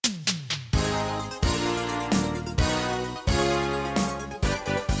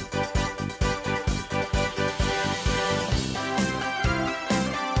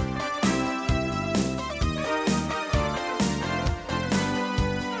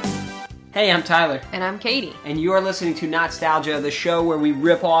Hey, I'm Tyler. And I'm Katie. And you are listening to Nostalgia, the show where we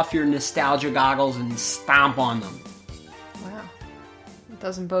rip off your nostalgia goggles and stomp on them. Wow. It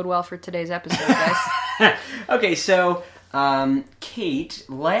doesn't bode well for today's episode, guys. Okay, so, Kate,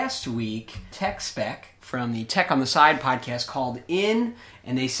 last week, Tech Spec from the Tech on the Side podcast called in,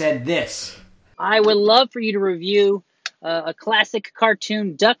 and they said this. I would love for you to review a classic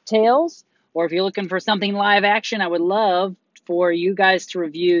cartoon, DuckTales, or if you're looking for something live action, I would love for you guys to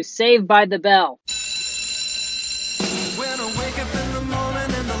review Saved by the Bell. When I wake up in the morning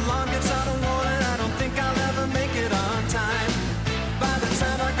and the alarm gets out of warning, I don't think I'll ever make it on time. By the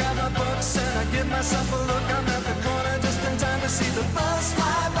time I grab my books and I give myself a look, I'm at the corner just in time to see the bus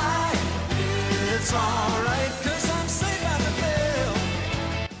fly by. It's alright, 'cause I'm saved by the bell.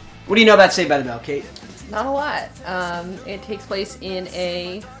 What do you know about Saved by the Bell, Kate? Not a lot. It takes place in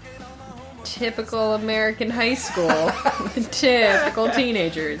a typical American high school with typical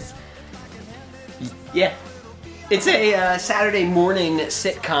teenagers. Yeah. It's a Saturday morning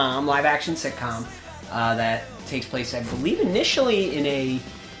sitcom, live-action sitcom, that takes place, I believe, initially in a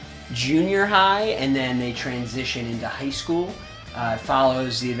junior high, and then they transition into high school. It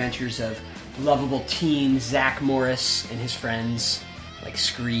follows the adventures of lovable teen Zach Morris and his friends, like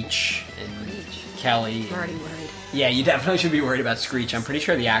Screech and Kelly. I'm already worried. Yeah, you definitely should be worried about Screech. I'm pretty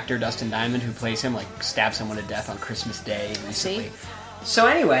sure the actor Dustin Diamond, who plays him, like stabbed someone to death on Christmas Day recently. See? So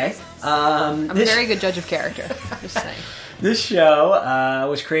anyway, I'm a very good judge of character. Just saying. This show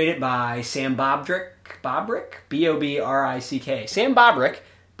was created by Sam Bobrick, B-O-B-R-I-C-K. Sam Bobrick.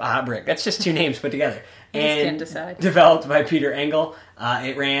 That's just two names put together. Can't decide. Developed by Peter Engel.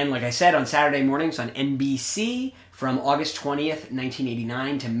 It ran, like I said, on Saturday mornings on NBC from August 20th,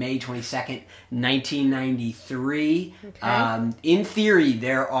 1989 to May 22nd, 1993. Okay. In theory,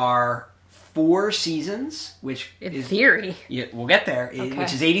 there are 4 seasons, which In theory. Yeah, we'll get there. Okay.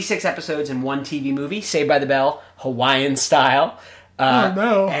 Which is 86 episodes and 1 TV movie, Saved by the Bell, Hawaiian style. Oh,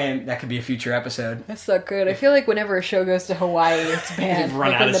 no. And that could be a future episode. That's not good. I feel like whenever a show goes to Hawaii, it's bad. They've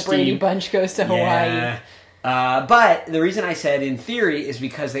run like out when of the Brady steam. Bunch goes to Hawaii. Yeah. But the reason I said in theory is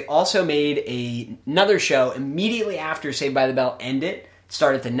because they also made another show immediately after Saved by the Bell ended. It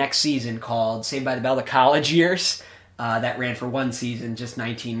started the next season called Saved by the Bell: The College Years. That ran for 1 season, just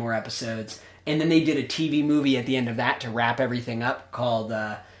 19 more episodes. And then they did a TV movie at the end of that to wrap everything up called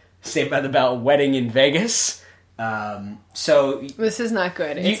Saved by the Bell: Wedding in Vegas. So This is not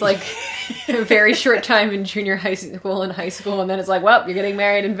good. It's like a very short time in junior high school and high school, and then it's like, well, you're getting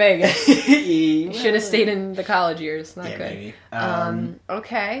married in Vegas. You should have stayed in the college years. Not good. Maybe.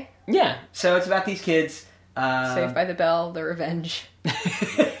 Okay. Yeah, so it's about these kids. Saved by the Bell, The Revenge.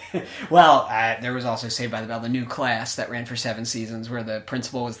 Well, there was also Saved by the Bell, The New Class, that ran for 7 seasons, where the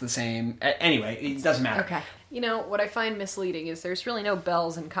principal was the same. Anyway, it doesn't matter. Okay. You know, what I find misleading is there's really no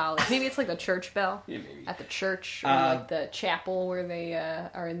bells in college. Maybe it's like the church bell Yeah, maybe. at the church, or like the chapel where they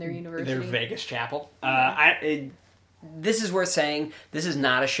are in their university. Their Vegas chapel. This is worth saying. This is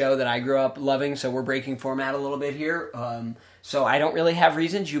not a show that I grew up loving, so we're breaking format a little bit here. So I don't really have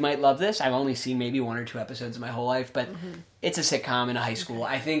reasons. You might love this. I've only seen maybe 1 or 2 episodes in my whole life, but it's a sitcom in a high school.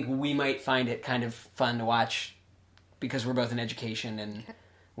 I think we might find it kind of fun to watch because we're both in education, and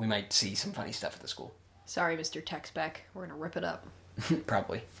we might see some funny stuff at the school. Sorry, Mr. Tech Spec. We're going to rip it up.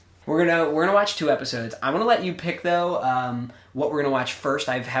 Probably. We're gonna watch 2 episodes. I'm gonna let you pick though what we're gonna watch first.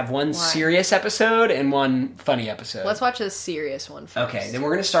 I have one serious episode and one funny episode. Let's watch a serious one first. Okay, then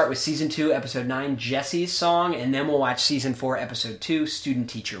we're gonna start with season 2, episode 9, Jesse's Song, and then we'll watch season 4, episode 2, Student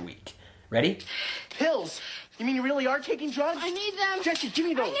Teacher Week. Ready? Pills? You mean you really are taking drugs? I need them. Jesse, give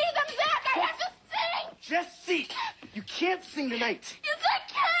me those. I need them, Zach. I have to sing. Jesse, you can't sing tonight. Yes, I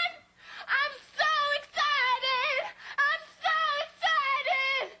can. I'm so excited. I'm so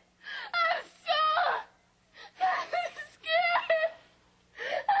excited. I'm so scared.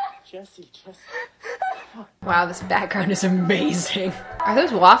 Jesse. Wow, this background is amazing. Are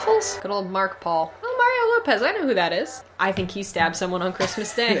those waffles? Good old Mark Paul. Oh, Mario Lopez. I know who that is. I think he stabbed someone on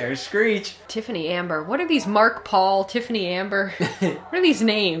Christmas Day. There's Screech. Tiffany Amber. What are these Mark Paul, Tiffany Amber? What are these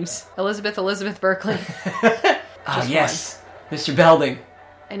names? Elizabeth Berkley. Oh, yes. Mr. Belding.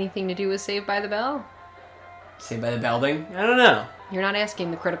 Anything to do with Saved by the Bell? Saved by the Belding? I don't know. You're not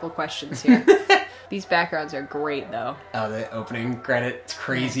asking the critical questions here. These backgrounds are great, though. Oh, the opening credit. It's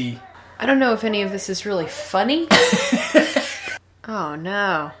crazy. I don't know if any of this is really funny. Oh,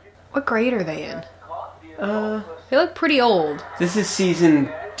 no. What grade are they in? They look pretty old. This is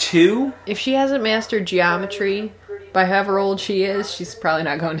season 2? If she hasn't mastered geometry by however old she is, she's probably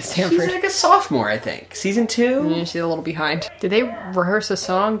not going to Stanford. She's like a sophomore, I think. Season 2? Yeah, she's a little behind. Did they rehearse a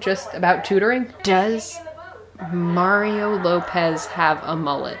song just about tutoring? Does Mario Lopez have a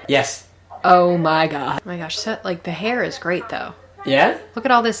mullet? Yes. Oh my god. Oh my gosh, so, like the hair is great though. Yeah? Look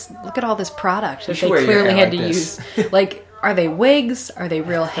at all this product that should they wear your clearly hair had like to this. use. Like, are they wigs? Are they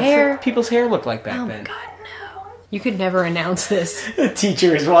real That's hair? what people's hair looked like back Oh then. my god, no. You could never announce this. The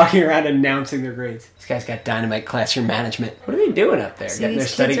teacher is walking around announcing their grades. This guy's got dynamite classroom management. What are they doing up there? See, Getting their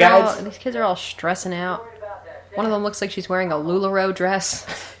these study kids are guides? these kids are all stressing out. One of them looks like she's wearing a LuLaRoe dress.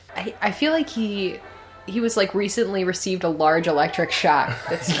 I feel like he was like recently received a large electric shock.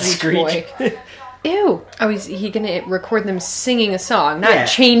 That Screech boy. Ew. Oh, he's gonna record them singing a song, not Yeah.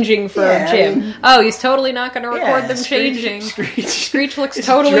 changing for Yeah, a gym. I mean- Oh, he's totally not gonna record Yeah, them changing. Screech Screech looks is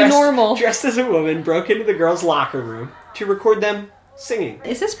totally normal. Dressed as a woman, broke into the girls' locker room to record them singing.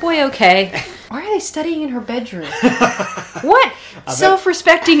 Is this boy okay? Why are they studying in her bedroom? What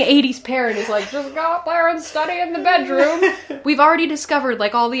self-respecting 80s parent is like, just go up there and study in the bedroom? We've already discovered,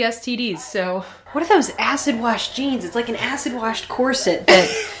 like, all the STDs, so... What are those acid-washed jeans? It's like an acid-washed corset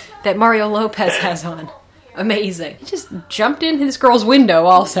that Mario Lopez has on. Amazing. He just jumped in his girl's window,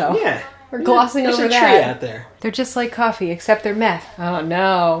 also. Yeah. We're glossing There's over a tree that. out there. They're just like coffee, except they're meth. Oh,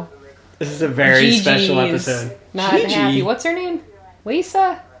 no. This is a very special Gigi's episode. not Gigi. happy. What's her name?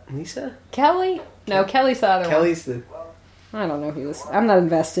 Lisa? Lisa? Kelly? No, Kelly's the other Kelly's the... one. I don't know who this. I'm not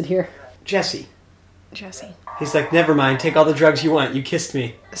invested here. Jesse. Jesse. He's like, never mind, take all the drugs you want, you kissed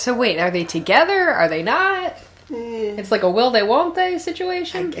me. So wait, are they together? Are they not? It's like a will they, won't they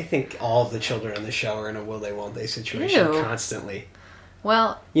situation? I think all of the children on the show are in a will they, won't they situation Ew. constantly.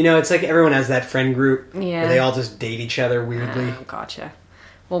 Well, You know, it's like everyone has that friend group Yeah. where they all just date each other weirdly. oh, gotcha.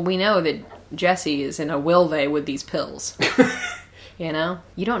 Well, we know that Jesse is in a will they with these pills. You know?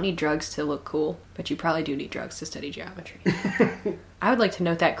 You don't need drugs to look cool, but you probably do need drugs to study geometry. I would like to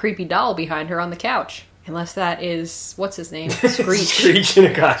note that creepy doll behind her on the couch. Unless that is, what's his name? Screech. Screech in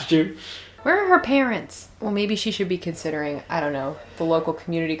a costume. Where are her parents? Well, maybe she should be considering, I don't know, the local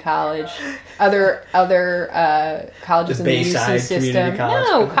community college, other colleges The in the Bayside UC Community system. College.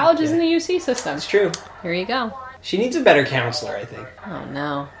 No, colleges Yeah. in the UC system. It's true. Here you go. She needs a better counselor, I think. Oh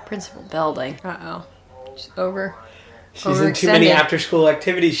no, Principal Belding. Uh-oh. She's over. She's in too many Overextended. after-school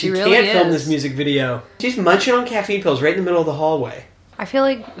activities. She really can't film is. this music video. She's munching on caffeine pills right in the middle of the hallway. I feel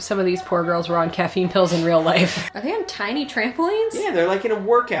like some of these poor girls were on caffeine pills in real life. Are they on tiny trampolines? Yeah, they're like in a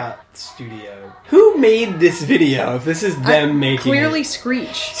workout studio. Who made this video if this is them making Clearly it?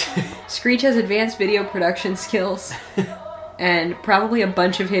 Screech. Screech has advanced video production skills. And probably a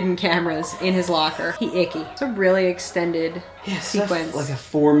bunch of hidden cameras in his locker. He icky. It's a really extended sequence. Like a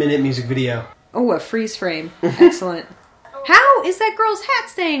 4-minute music video. Oh, a freeze frame. Excellent. How is that girl's hat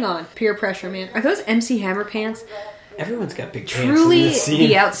staying on? Peer pressure, man. Are those MC Hammer pants? Everyone's got big pants in Truly, this scene.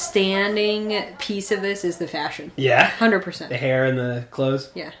 the outstanding piece of this is the fashion. Yeah? 100%. The hair and the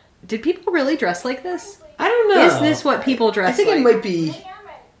clothes? Yeah. Did people really dress like this? I don't know. Is this what people dress I think like? it might be...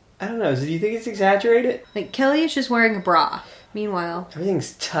 I don't know. Do you think it's exaggerated? Like, Kelly is just wearing a bra. Meanwhile,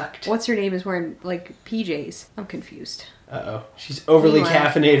 Everything's tucked. what's her name is wearing, like, PJs. I'm confused. Uh-oh. She's overly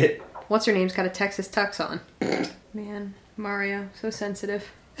Meanwhile- caffeinated. What's her name's got a Texas tux on. Man, Mario, so sensitive.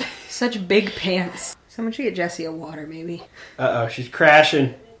 Such big pants. Someone should get Jessie a water, maybe. Uh-oh. She's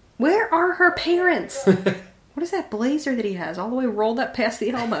crashing. Where are her parents? What is that blazer that he has, all the way rolled up past the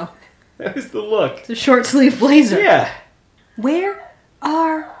elbow? That was the look. It's a short sleeve blazer. Yeah. Where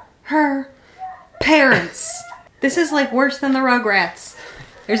are her parents? This is like worse than the Rugrats.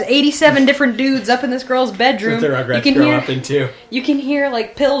 There's 87 different dudes up in this girl's bedroom. That's what the Rugrats grow up into. You can hear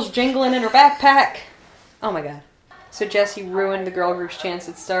like pills jingling in her backpack. Oh my god. So Jessie ruined the girl group's chance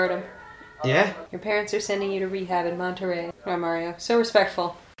at stardom. Yeah? Your parents are sending you to rehab in Monterey. Oh, Mario. So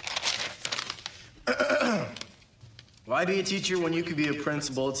respectful. Why be a teacher when you could be a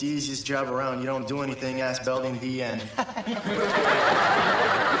principal? It's the easiest job around. You don't do anything. Ask Belding, the end.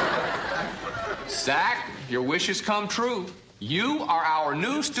 Zach, your wishes come true. You are our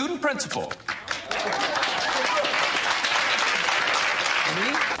new student principal.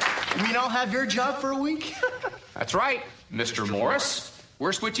 You mean I'll have your job for a week? That's right, Mr. Morris.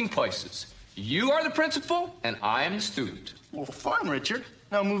 We're switching places. You are the principal, and I am the student. Well, fine, Richard.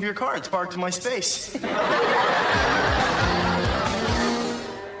 Now move your car. It's parked in my space.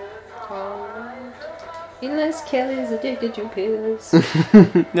 Unless Kelly's addicted to pills.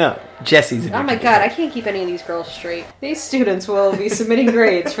 No. Jesse's Oh my god, I can't keep any of these girls straight. These students will be submitting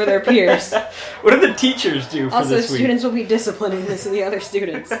grades for their peers. What do the teachers do for Also, this week? students will be disciplining the other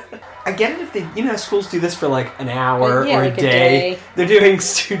students. I get it if they, you know, how schools do this for like an hour Yeah, or like a a day. day. They're doing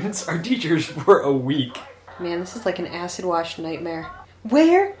students or teachers for a week. Man, this is like an acid wash nightmare.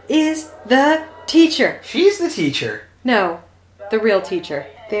 Where is the teacher? She's the teacher. No, the real teacher.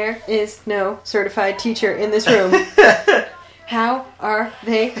 There is no certified teacher in this room. How are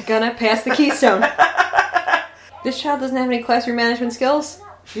they gonna pass the Keystone? This child doesn't have any classroom management skills.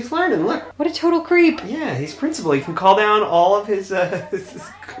 She's learning, look. What a total creep. Yeah, he's principal. He can call down all of his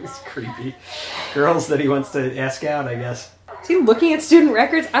creepy girls that he wants to ask out, I guess. Is he looking at student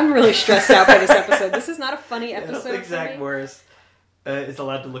records? I'm really stressed out by this episode. This is not a funny I episode don't think for Zach me. Morris is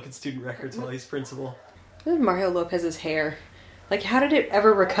allowed to look at student records while he's principal. This is Mario Lopez's hair. Like, how did it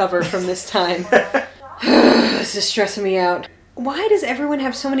ever recover from this time? This is stressing me out. Why does everyone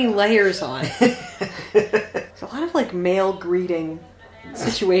have so many layers on? There's a lot of, like, male greeting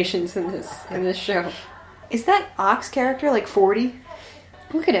situations in this show. Is that Ox character, like, 40?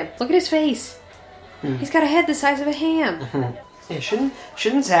 Look at him. Look at his face. He's got a head the size of a ham. Yeah,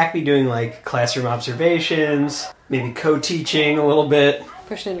 shouldn't Zach be doing, like, classroom observations, maybe co-teaching a little bit?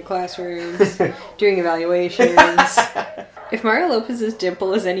 Pushing into classrooms, doing evaluations. If Mario Lopez's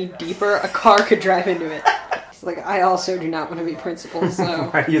dimple is any deeper, a car could drive into it. He's like, I also do not want to be principal, so...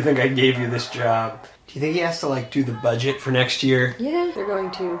 Why do you think I gave you this job? Do you think he has to, like, do the budget for next year? Yeah, they're going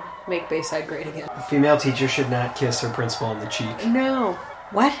to make Bayside great again. A female teacher should not kiss her principal on the cheek. No.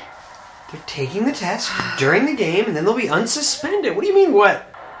 What? They're taking the test during the game, and then they'll be unsuspended. What do you mean,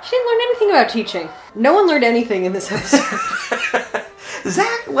 what? She didn't learn anything about teaching. No one learned anything in this episode.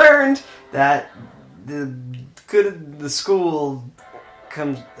 Zach learned that the good of the school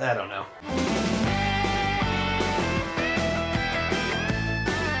comes... I don't know.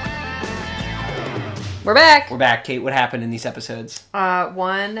 We're back. We're back. Kate, what happened in these episodes?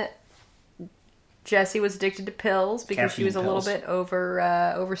 One, Jessie was addicted to pills because she Caffeine was a little pills. bit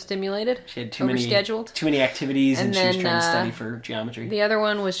overstimulated. She had overscheduled. too many activities, and she was then, trying to study for geometry. The other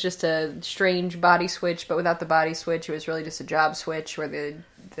one was just a strange body switch, but without the body switch, it was really just a job switch where the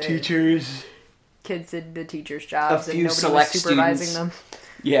Teachers. kids did the teachers' jobs A and few nobody select was supervising students. them.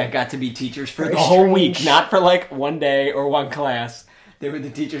 Yeah, got to be teachers for Very the whole strange. week, not for like one day or one class. They were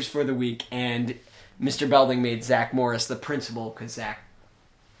the teachers for the week, and Mr. Belding made Zach Morris the principal because Zach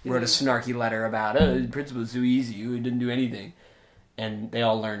wrote a snarky letter about, the principal's so easy, you didn't do anything. And they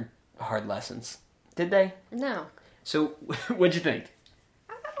all learned hard lessons. Did they? No. So, what'd you think?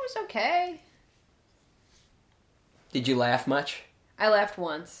 I thought it was okay. Did you laugh much? I laughed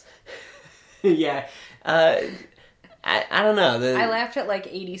once. Yeah. I don't know. I laughed at like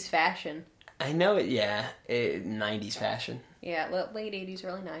 80s fashion. I know it, yeah. 90s fashion. Yeah, late 80s,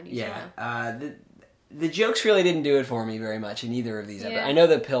 early 90s. Yeah. The jokes really didn't do it for me very much in either of these episodes. Yeah. I know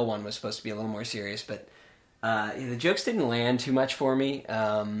the pill one was supposed to be a little more serious, but the jokes didn't land too much for me.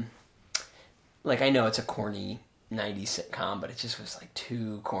 Like, I know it's a corny 90s sitcom, but it just was, like,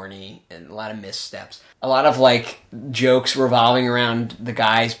 too corny and a lot of missteps. A lot of, like, jokes revolving around the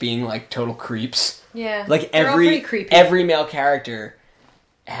guys being, like, total creeps. Yeah. Like, they're all pretty creepy. every male character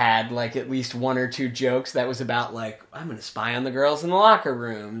had, like, at least one or two jokes that was about, like, I'm going to spy on the girls in the locker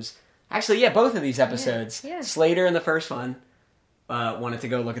rooms. Actually, yeah, both of these episodes. Yeah. Slater in the first one wanted to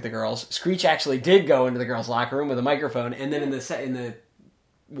go look at the girls. Screech actually did go into the girls' locker room with a microphone, and then in the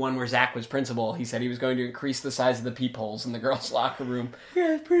one where Zach was principal, he said he was going to increase the size of the peepholes in the girls' locker room.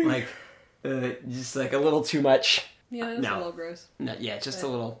 Yeah, it's pretty... Like, just like a little too much. Yeah, it was a little gross. No, yeah, just a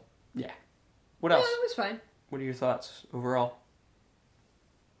little... Yeah. What Yeah, else? it was fine. What are your thoughts overall?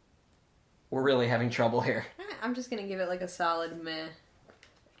 We're really having trouble here. I'm just gonna give it like a solid meh.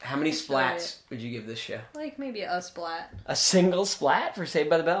 How many Enjoyed splats would you give this show? Like maybe a splat. A single splat for Saved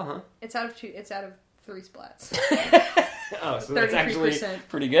by the Bell, huh? It's out of 3 splats. Oh, so that's actually 33%.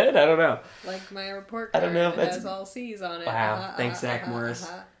 pretty good? I don't know. Like my report I card. don't know if it that's- has all C's on it. Wow, thanks, Zach Morris.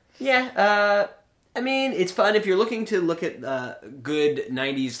 Yeah, I mean, it's fun if you're looking to look at good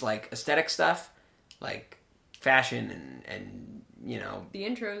 90s, like, aesthetic stuff, like fashion and you know... The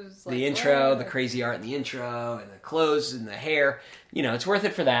intro's like... The intro, whoa. the crazy art in the intro, and the clothes and the hair. You know, it's worth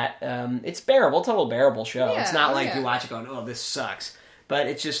it for that. It's bearable, total bearable show. Yeah, it's not oh, like yeah. you watch it going, oh, this sucks. But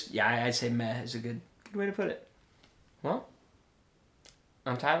it's just, yeah, I'd say meh is a good way to put it. Well,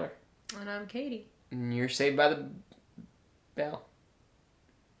 I'm Tyler. And I'm Katie. And you're Saved by the Bell.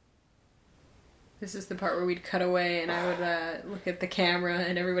 This is the part where we'd cut away and I would look at the camera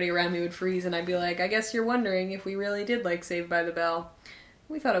and everybody around me would freeze and I'd be like, I guess you're wondering if we really did like Saved by the Bell.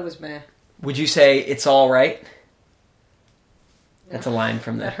 We thought it was meh. Would you say it's all right? That's a line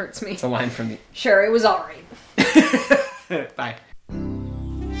from the... That hurts me. It's a line from the... Sure, it was alright. Bye.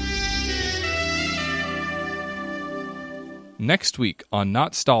 Next week on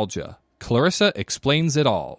Nostalgia, Clarissa explains it all.